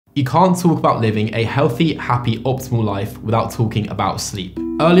You can't talk about living a healthy, happy, optimal life without talking about sleep.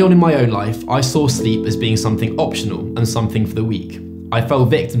 Early on in my own life, I saw sleep as being something optional and something for the weak. I fell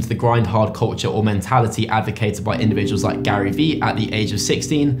victim to the grind hard culture or mentality advocated by individuals like Gary Vee at the age of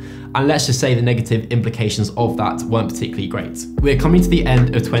 16, and let's just say the negative implications of that weren't particularly great. We're coming to the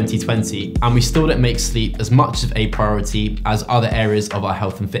end of 2020, and we still don't make sleep as much of a priority as other areas of our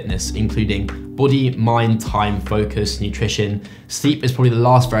health and fitness, including body, mind, time, focus, nutrition. Sleep is probably the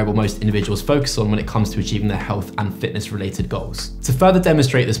last variable most individuals focus on when it comes to achieving their health and fitness related goals. To further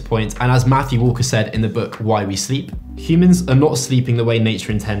demonstrate this point, and as Matthew Walker said in the book Why We Sleep, humans are not sleeping the way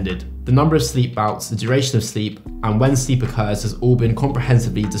nature intended. The number of sleep bouts, the duration of sleep, and when sleep occurs has all been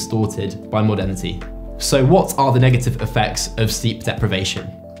comprehensively distorted by modernity. So what are the negative effects of sleep deprivation?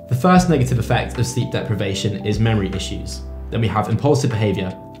 The first negative effect of sleep deprivation is memory issues. Then we have impulsive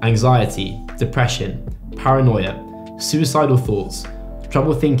behavior, anxiety, depression, paranoia, suicidal thoughts,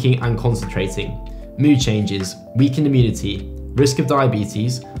 trouble thinking and concentrating, mood changes, weakened immunity, risk of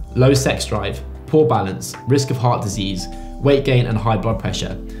diabetes, low sex drive, poor balance, risk of heart disease, weight gain and high blood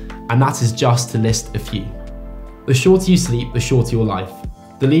pressure, and that is just to list a few. The shorter you sleep, the shorter your life.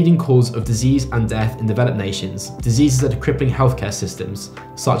 The leading cause of disease and death in developed nations, diseases that are crippling healthcare systems,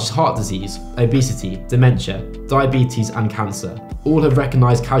 such as heart disease, obesity, dementia, diabetes and cancer, all have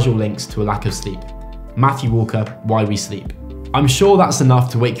recognised causal links to a lack of sleep. Matthew Walker, Why We Sleep. I'm sure that's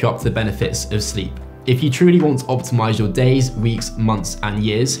enough to wake you up to the benefits of sleep. If you truly want to optimise your days, weeks, months and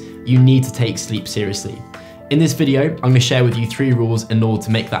years, you need to take sleep seriously. In this video, I'm going to share with you 3 rules in order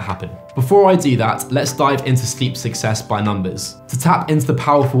to make that happen. Before I do that, let's dive into sleep success by numbers. To tap into the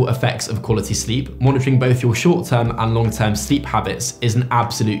powerful effects of quality sleep, monitoring both your short-term and long-term sleep habits is an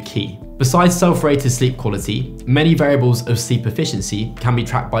absolute key. Besides self-rated sleep quality, many variables of sleep efficiency can be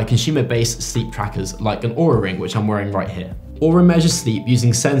tracked by consumer-based sleep trackers like an Oura ring, which I'm wearing right here. Oura measures sleep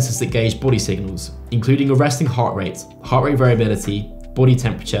using sensors that gauge body signals, including your resting heart rate variability, body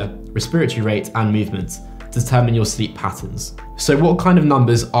temperature, respiratory rate, and movement, to determine your sleep patterns. So what kind of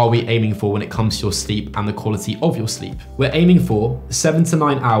numbers are we aiming for when it comes to your sleep and the quality of your sleep? We're aiming for 7 to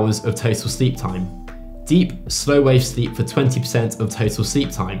 9 hours of total sleep time, deep, slow wave sleep for 20% of total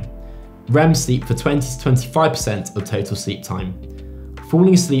sleep time, REM sleep for 20 to 25% of total sleep time,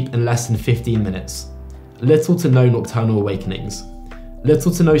 falling asleep in less than 15 minutes, little to no nocturnal awakenings,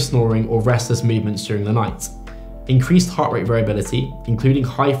 little to no snoring or restless movements during the night, increased heart rate variability, including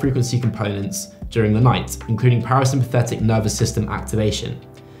high frequency components during the night, including parasympathetic nervous system activation.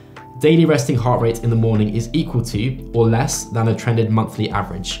 Daily resting heart rate in the morning is equal to or less than a trended monthly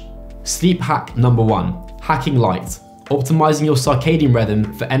average. Sleep hack number 1, hacking light. Optimizing your circadian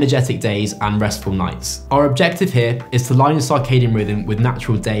rhythm for energetic days and restful nights. Our objective here is to line your circadian rhythm with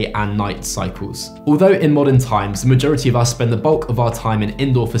natural day and night cycles. Although in modern times, the majority of us spend the bulk of our time in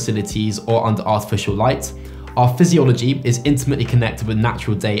indoor facilities or under artificial light, our physiology is intimately connected with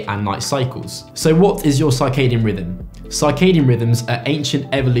natural day and night cycles. So what is your circadian rhythm? Circadian rhythms are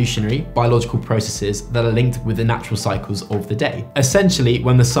ancient evolutionary biological processes that are linked with the natural cycles of the day, essentially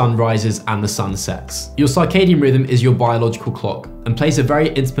when the sun rises and the sun sets. Your circadian rhythm is your biological clock and plays a very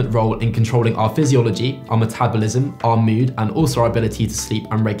intimate role in controlling our physiology, our metabolism, our mood, and also our ability to sleep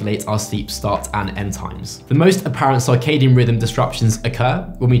and regulate our sleep start and end times. The most apparent circadian rhythm disruptions occur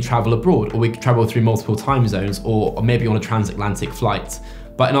when we travel abroad, or we travel through multiple time zones, or maybe on a transatlantic flight.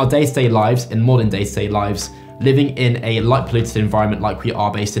 But in our day-to-day lives, in modern day-to-day lives, living in a light-polluted environment like we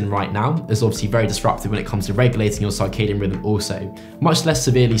are based in right now is obviously very disruptive when it comes to regulating your circadian rhythm also. Much less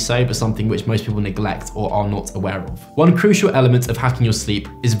severely so, but something which most people neglect or are not aware of. One crucial element of hacking your sleep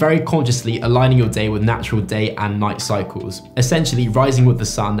is very consciously aligning your day with natural day and night cycles, essentially rising with the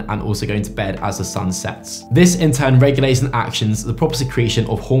sun and also going to bed as the sun sets. This in turn regulates and actions the proper secretion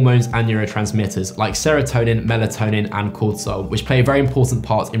of hormones and neurotransmitters like serotonin, melatonin, and cortisol, which play a very important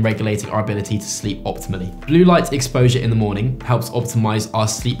part in regulating our ability to sleep optimally. Blue light exposure in the morning helps optimize our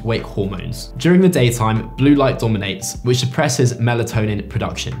sleep-wake hormones. During the daytime, blue light dominates, which suppresses melatonin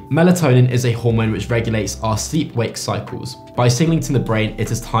production. Melatonin is a hormone which regulates our sleep-wake cycles by signaling to the brain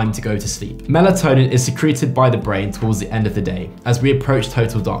it is time to go to sleep. Melatonin is secreted by the brain towards the end of the day as we approach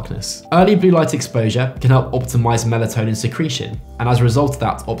total darkness. Early blue light exposure can help optimize melatonin secretion, and as a result of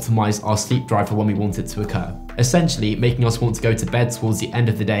that, optimize our sleep drive for when we want it to occur, essentially making us want to go to bed towards the end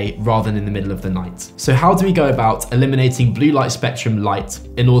of the day rather than in the middle of the night. So how do we go about eliminating blue light spectrum light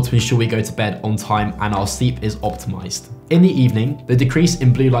in order to ensure we go to bed on time and our sleep is optimized? In the evening, the decrease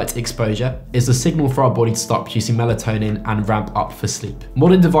in blue light exposure is the signal for our body to start producing melatonin and ramp up for sleep.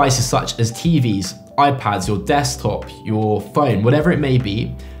 Modern devices such as TVs, iPads, your desktop, your phone, whatever it may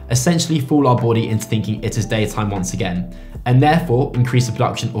be, essentially fool our body into thinking it is daytime once again, and therefore increase the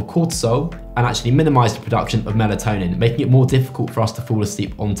production of cortisol and actually minimize the production of melatonin, making it more difficult for us to fall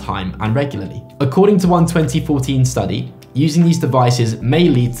asleep on time and regularly. According to one 2014 study, using these devices may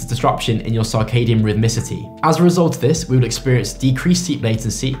lead to disruption in your circadian rhythmicity. As a result of this, we will experience decreased sleep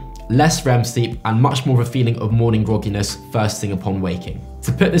latency, less REM sleep, and much more of a feeling of morning grogginess first thing upon waking.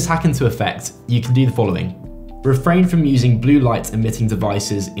 To put this hack into effect, you can do the following. Refrain from using blue light emitting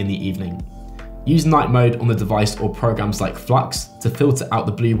devices in the evening. Use night mode on the device or programs like Flux to filter out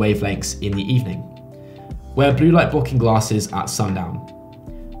the blue wavelengths in the evening. Wear blue light blocking glasses at sundown.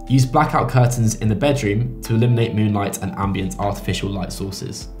 Use blackout curtains in the bedroom to eliminate moonlight and ambient artificial light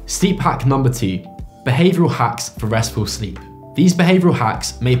sources. Sleep hack number 2, behavioral hacks for restful sleep. These behavioral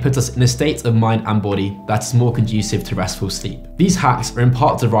hacks may put us in a state of mind and body that is more conducive to restful sleep. These hacks are in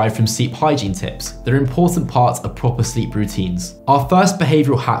part derived from sleep hygiene tips that are important parts of proper sleep routines. Our first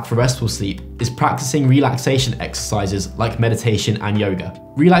behavioral hack for restful sleep is practicing relaxation exercises like meditation and yoga.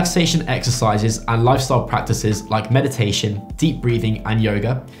 Relaxation exercises and lifestyle practices like meditation, deep breathing, and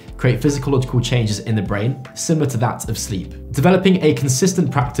yoga create physiological changes in the brain similar to that of sleep. Developing a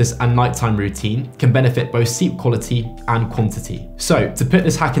consistent practice and nighttime routine can benefit both sleep quality and quantity. So, to put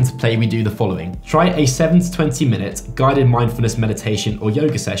this hack into play, we do the following. Try a 7 to 20 minute guided mindfulness meditation or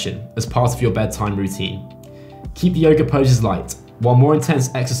yoga session as part of your bedtime routine. Keep the yoga poses light. While more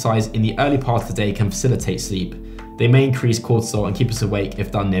intense exercise in the early part of the day can facilitate sleep, they may increase cortisol and keep us awake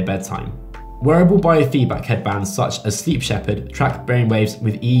if done near bedtime. Wearable biofeedback headbands such as Sleep Shepherd track brainwaves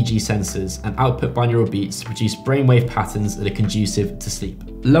with EEG sensors and output binaural beats to produce brainwave patterns that are conducive to sleep.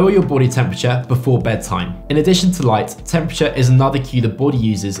 Lower your body temperature before bedtime. In addition to light, temperature is another cue the body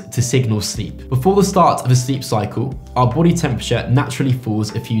uses to signal sleep. Before the start of a sleep cycle, our body temperature naturally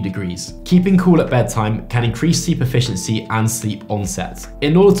falls a few degrees. Keeping cool at bedtime can increase sleep efficiency and sleep onset.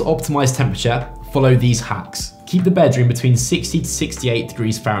 In order to optimize temperature, follow these hacks. Keep the bedroom between 60 to 68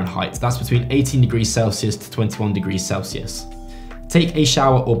 degrees Fahrenheit, that's between 18 degrees Celsius to 21 degrees Celsius. Take a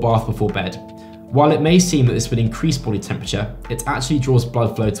shower or bath before bed. While it may seem that this would increase body temperature, it actually draws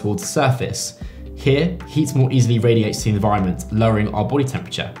blood flow towards the surface. Here, heat more easily radiates to the environment, lowering our body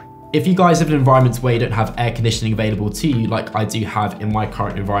temperature. If you guys live in an environment where you don't have air conditioning available to you, like I do have in my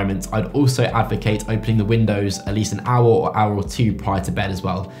current environment, I'd also advocate opening the windows at least an hour or two prior to bed as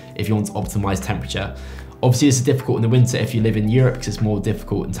well, if you want to optimize temperature. Obviously, this is difficult in the winter if you live in Europe because it's more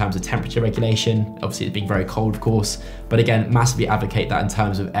difficult in terms of temperature regulation. Obviously, it's being very cold, of course. But again, massively advocate that in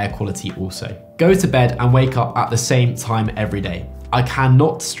terms of air quality also. Go to bed and wake up at the same time every day. I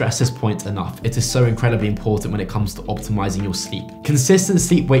cannot stress this point enough. It is so incredibly important when it comes to optimizing your sleep. Consistent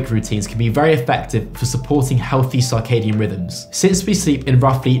sleep-wake routines can be very effective for supporting healthy circadian rhythms. Since we sleep in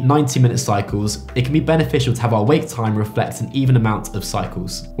roughly 90-minute cycles, it can be beneficial to have our wake time reflect an even amount of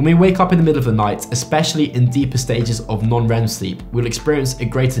cycles. When we wake up in the middle of the night, especially in deeper stages of non-REM sleep, we'll experience a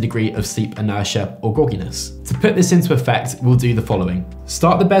greater degree of sleep inertia or grogginess. To put this into effect, we'll do the following.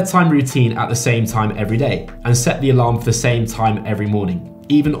 Start the bedtime routine at the same time every day, and set the alarm for the same time every morning,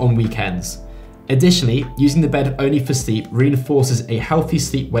 even on weekends. Additionally, using the bed only for sleep reinforces a healthy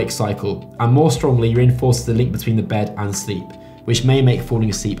sleep-wake cycle, and more strongly reinforces the link between the bed and sleep, which may make falling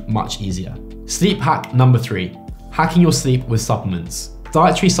asleep much easier. Sleep hack number 3, hacking your sleep with supplements.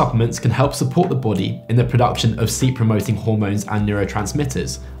 Dietary supplements can help support the body in the production of sleep-promoting hormones and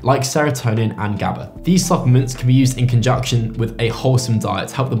neurotransmitters, like serotonin and GABA. These supplements can be used in conjunction with a wholesome diet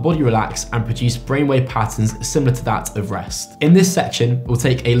to help the body relax and produce brainwave patterns similar to that of rest. In this section, we'll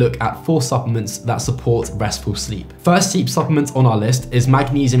take a look at 4 supplements that support restful sleep. First sleep supplement on our list is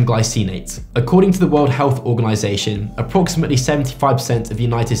magnesium glycinate. According to the World Health Organization, approximately 75% of the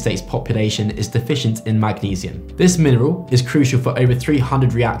United States population is deficient in magnesium. This mineral is crucial for over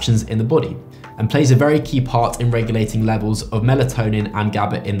 300 reactions in the body and plays a very key part in regulating levels of melatonin and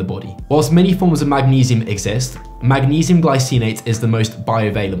GABA in the body. Whilst many forms of magnesium exist, magnesium glycinate is the most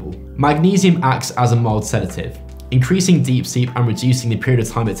bioavailable. Magnesium acts as a mild sedative, increasing deep sleep and reducing the period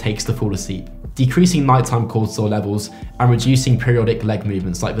of time it takes to fall asleep, decreasing nighttime cortisol levels and reducing periodic leg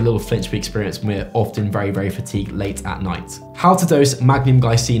movements like the little flinch we experience when we're often very fatigued late at night. How to dose magnesium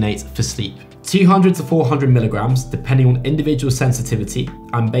glycinate for sleep. 200 to 400 milligrams depending on individual sensitivity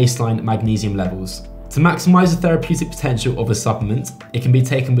and baseline magnesium levels. To maximize the therapeutic potential of a supplement, it can be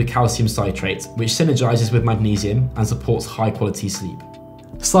taken with calcium citrate, which synergizes with magnesium and supports high quality sleep.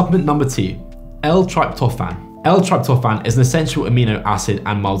 Supplement number 2, L-tryptophan. L-tryptophan is an essential amino acid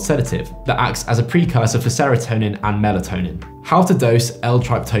and mild sedative that acts as a precursor for serotonin and melatonin. How to dose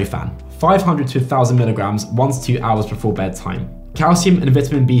L-tryptophan. 500 to 1000 milligrams 1 to 2 hours before bedtime. Calcium and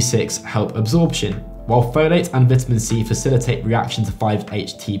vitamin B6 help absorption, while folate and vitamin C facilitate reaction to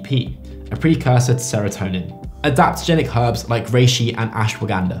 5-HTP, a precursor to serotonin. Adaptogenic herbs like reishi and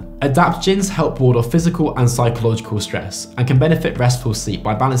ashwagandha. Adaptogens help ward off physical and psychological stress and can benefit restful sleep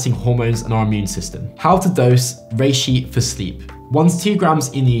by balancing hormones and our immune system. How to dose reishi for sleep. 1 to 2 grams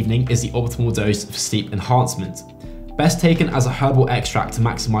in the evening is the optimal dose for sleep enhancement. Best taken as a herbal extract to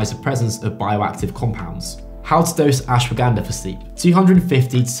maximize the presence of bioactive compounds. How to dose ashwagandha for sleep.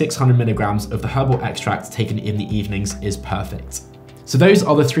 250 to 600 milligrams of the herbal extract taken in the evenings is perfect. So those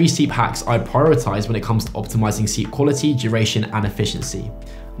are the 3 sleep hacks I prioritize when it comes to optimizing sleep quality, duration, and efficiency.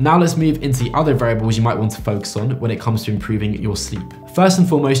 Now let's move into the other variables you might want to focus on when it comes to improving your sleep. First and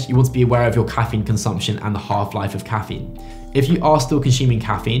foremost, you want to be aware of your caffeine consumption and the half-life of caffeine. If you are still consuming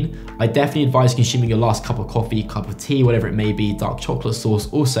caffeine, I definitely advise consuming your last cup of coffee, cup of tea, whatever it may be, dark chocolate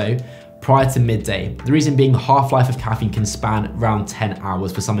sauce also, prior to midday. The reason being the half-life of caffeine can span around 10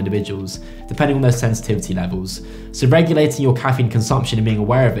 hours for some individuals, depending on their sensitivity levels. So regulating your caffeine consumption and being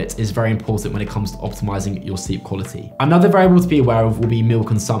aware of it is very important when it comes to optimizing your sleep quality. Another variable to be aware of will be meal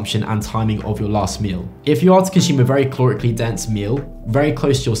consumption and timing of your last meal. If you are to consume a very calorically dense meal, very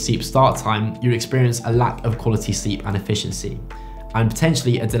close to your sleep start time, you experience a lack of quality sleep and efficiency, and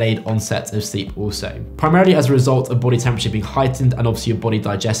potentially a delayed onset of sleep also. Primarily as a result of body temperature being heightened and obviously your body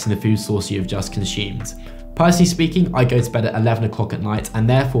digesting the food source you have just consumed. Personally speaking, I go to bed at 11 o'clock at night and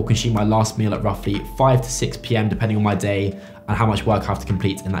therefore consume my last meal at roughly 5 to 6 p.m. depending on my day and how much work I have to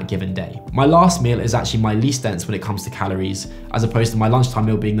complete in that given day. My last meal is actually my least dense when it comes to calories, as opposed to my lunchtime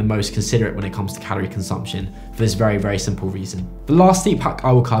meal being the most considerate when it comes to calorie consumption, for this very, very simple reason. The last sleep hack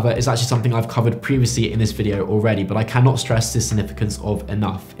I will cover is actually something I've covered previously in this video already, but I cannot stress the significance of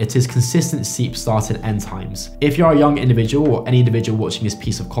enough. It is consistent sleep start and end times. If you're a young individual or any individual watching this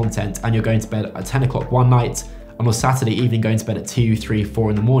piece of content and you're going to bed at 10 o'clock one night, and on Saturday evening going to bed at 2, 3, 4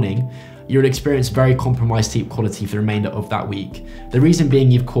 in the morning, you would experience very compromised sleep quality for the remainder of that week. The reason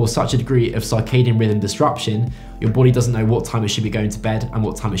being you've caused such a degree of circadian rhythm disruption, your body doesn't know what time it should be going to bed and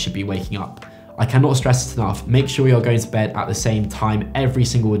what time it should be waking up. I cannot stress it enough, make sure you're going to bed at the same time every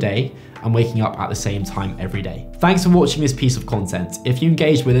single day and waking up at the same time every day. Thanks for watching this piece of content. If you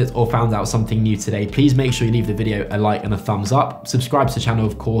engaged with it or found out something new today, please make sure you leave the video a like and a thumbs up, subscribe to the channel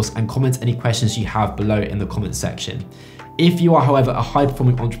of course, and comment any questions you have below in the comment section. If you are, however, a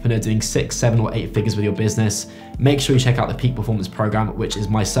high-performing entrepreneur doing 6, 7, or 8 figures with your business, make sure you check out the Peak Performance Program, which is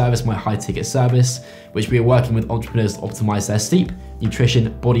my service, my high-ticket service, which we are working with entrepreneurs to optimize their sleep,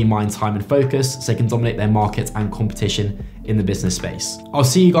 nutrition, body, mind, time, and focus so they can dominate their market and competition in the business space. I'll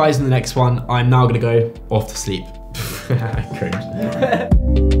see you guys in the next one. I'm now going to go off to sleep. Cringe.